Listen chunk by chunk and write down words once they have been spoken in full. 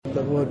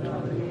word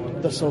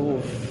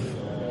tasawwuf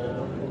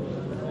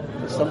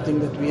is something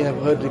that we have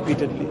heard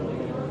repeatedly.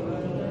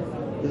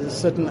 There is a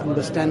certain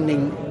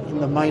understanding in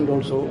the mind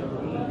also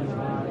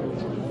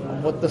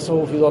of what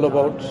tasawwuf is all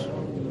about,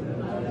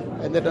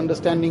 and that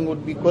understanding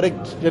would be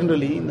correct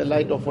generally in the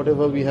light of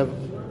whatever we have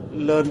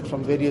learned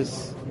from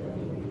various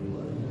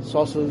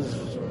sources,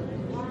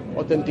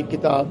 authentic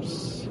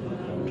kitabs,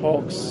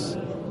 talks.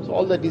 So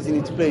all that is in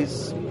its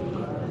place.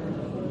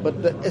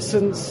 But the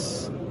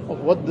essence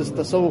of what this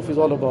tasawwuf is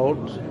all about,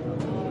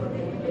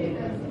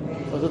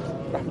 Hazrat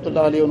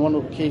Rahmatullah Alayhi on one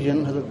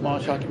occasion, Hazrat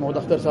Shaki Mahmud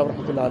Akhtar Sahib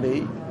Rahmatullah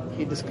Alayhi,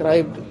 he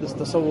described this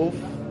tasawwuf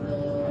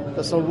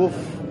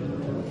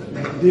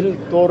dil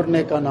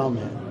torne ka naam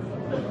hai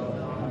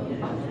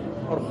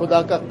aur khuda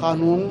ka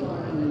qanoon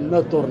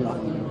na torna.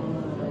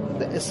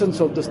 The essence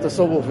of this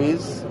tasawwuf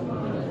is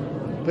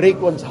break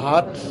one's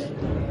heart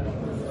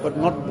but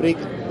not break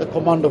the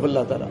command of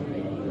Allah Ta'ala.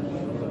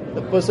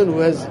 The person who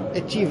has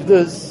achieved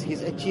this,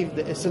 he's achieved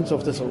the essence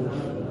of tasawwuf.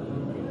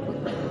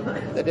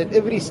 That at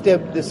every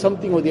step there's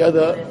something or the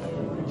other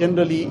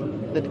generally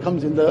that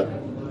comes in the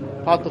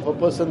path of a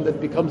person that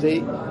becomes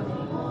a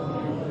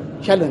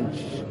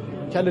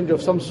challenge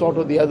of some sort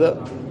or the other.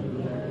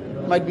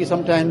 It might be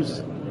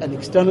sometimes an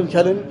external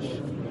challenge,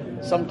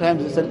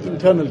 sometimes it's an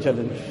internal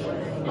challenge.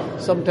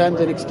 Sometimes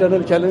an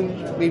external challenge,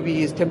 maybe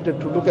he is tempted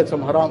to look at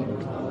some haram,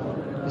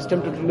 he's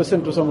tempted to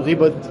listen to some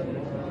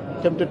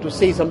ghibat, tempted to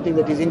say something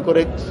that is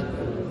incorrect,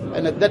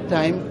 and at that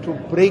time to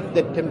break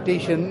that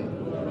temptation,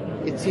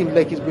 it seems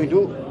like he's going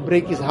to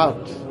break his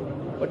heart.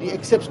 But he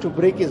accepts to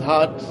break his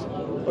heart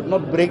but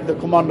not break the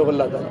command of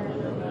Allah Ta'ala.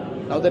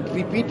 Now that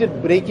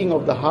repeated breaking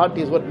of the heart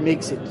is what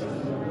makes it.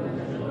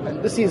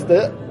 And this is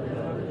the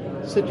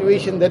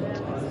situation that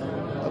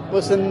a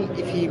person,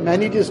 if he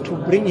manages to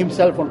bring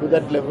himself onto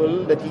that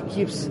level, that he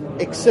keeps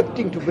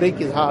accepting to break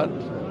his heart,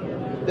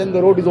 then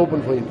the road is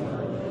open for him.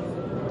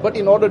 But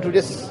in order to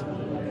just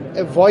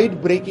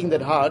avoid breaking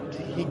that heart,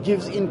 he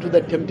gives in to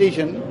that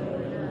temptation,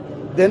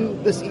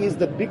 then this is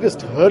the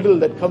biggest hurdle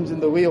that comes in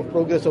the way of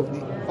progress of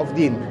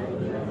deen.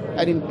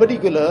 And in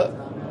particular,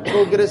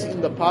 progress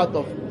in the path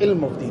of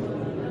ilm of deen.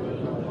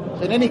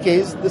 So in any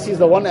case, this is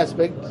the one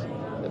aspect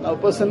that now a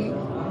person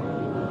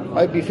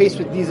might be faced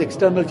with these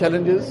external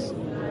challenges,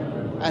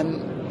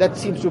 and that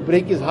seems to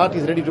break his heart,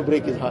 he's ready to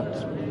break his heart.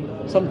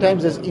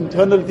 Sometimes there's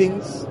internal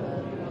things,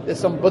 there's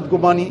some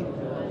badgumani,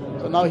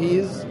 so now he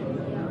is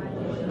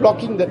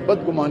blocking that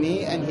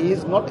badgumani and he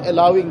is not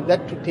allowing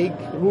that to take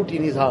root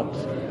in his heart.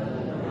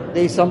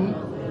 There is some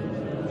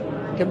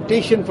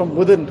temptation from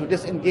within to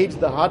just engage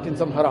the heart in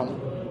some haram.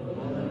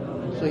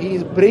 So he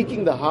is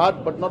breaking the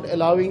heart but not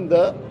allowing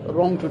the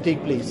wrong to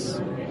take place.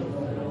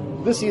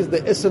 This is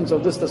the essence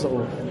of this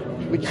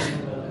tasawwuf, which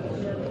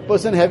a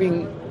person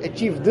having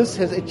achieved this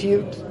has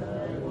achieved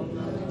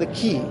the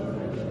key,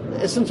 the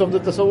essence of the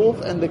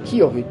tasawwuf and the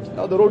key of it.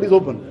 Now the road is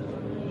open.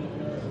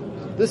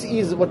 This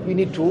is what we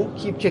need to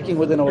keep checking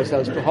within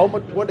ourselves, to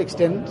what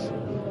extent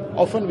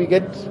often we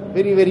get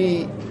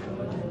very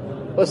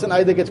person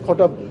either gets caught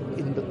up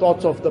in the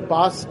thoughts of the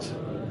past,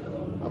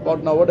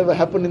 about now whatever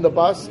happened in the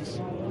past,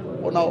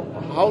 or now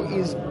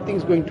what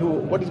is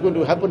going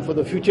to happen for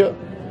the future.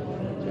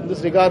 So in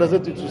this regard,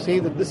 Hazrat used to say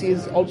that this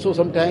is also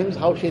sometimes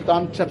how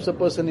shaitan traps a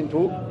person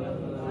into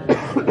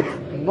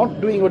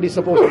not doing what he's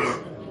supposed to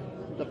do.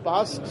 The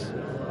past,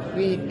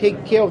 we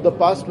take care of the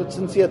past with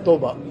sincere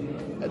tawbah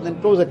and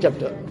then close a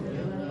chapter.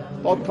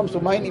 Thought comes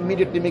to mind,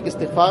 immediately make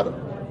istighfar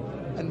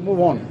and move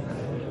on.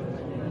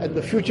 And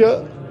the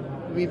future,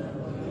 we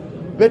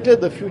better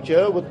the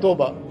future with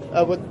tawbah,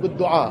 with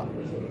dua.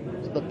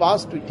 So the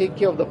past, we take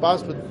care of the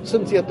past with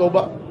sincere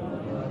tawbah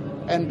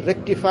and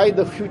rectify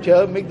the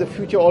future, make the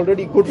future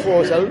already good for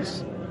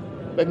ourselves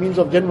by means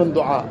of genuine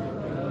dua.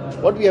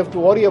 What we have to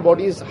worry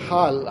about is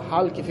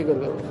hal ki figure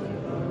karo.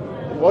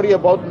 Worry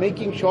about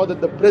making sure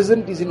that the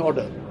present is in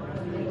order.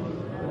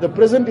 The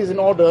present is in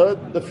order,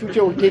 the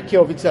future will take care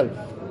of itself.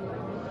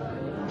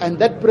 And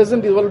that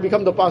present is what will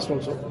become the past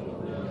also.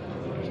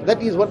 So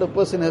that is what a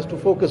person has to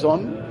focus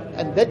on,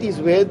 and that is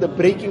where the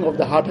breaking of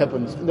the heart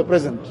happens, in the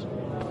present.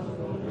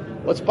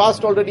 What's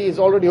past already is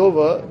already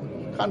over.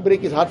 He can't break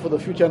his heart for the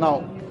future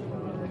now.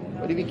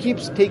 But if he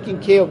keeps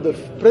taking care of the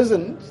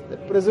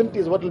present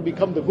is what will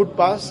become the good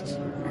past,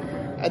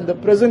 and the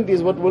present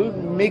is what will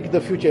make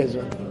the future as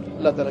well.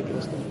 Allah Ta'ala give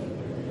us that.